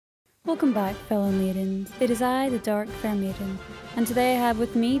Welcome back, fellow maidens. It is I, the Dark Fair Maiden, and today I have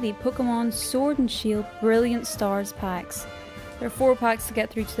with me the Pokemon Sword and Shield Brilliant Stars packs. There are 4 packs to get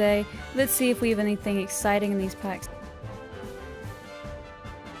through today. Let's see if we have anything exciting in these packs.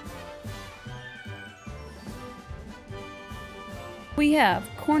 We have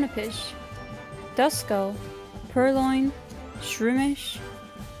Cornipish, Duskull, Purloin, Shroomish,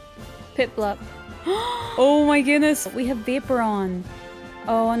 Piplup. Oh my goodness! We have Vaporon.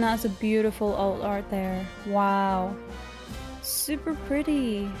 Oh, and that's a beautiful alt art there. Wow. Super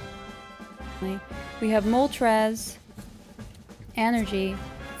pretty. We have Moltres, Energy,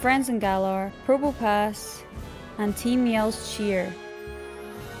 Friends and Galar, Probopass, and Team Yell's Cheer.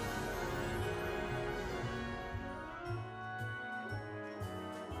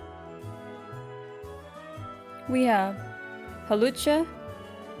 We have Halucha,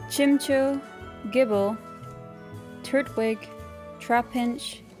 Chimcho, Gibble, Turtwig,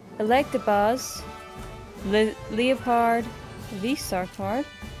 Trapinch, Electabuzz, Leopard, V-Starcard,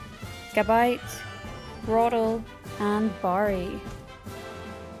 Gabite, Grotle, and Barry.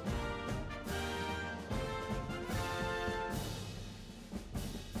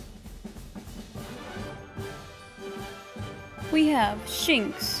 We have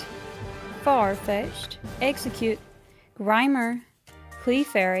Shinx, Farfetch'd, Execute, Grimer,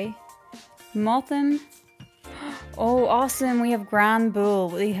 Clefairy, Mothim. Oh, awesome! We have Grand Bull.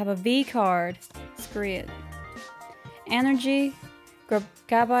 We have a V card. It's great. Energy,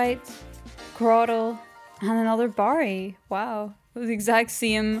 Gabite, Grotle, and another Barry. Wow, it was the exact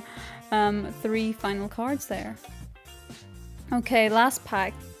same 3 final cards there. Okay, last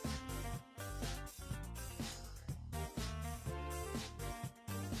pack.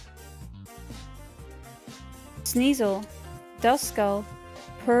 Sneasel, Duskull,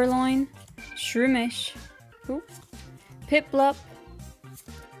 Purloin, Shroomish, Piplup,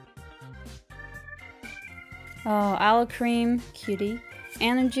 Alacream, Cutie,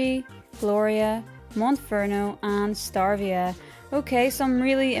 Energy, Gloria, Monferno, and Starvia. Okay, some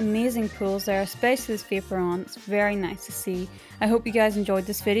really amazing pulls there, especially this Vaporon. It's very nice to see. I hope you guys enjoyed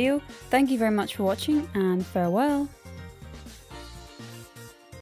this video. Thank you very much for watching, and farewell.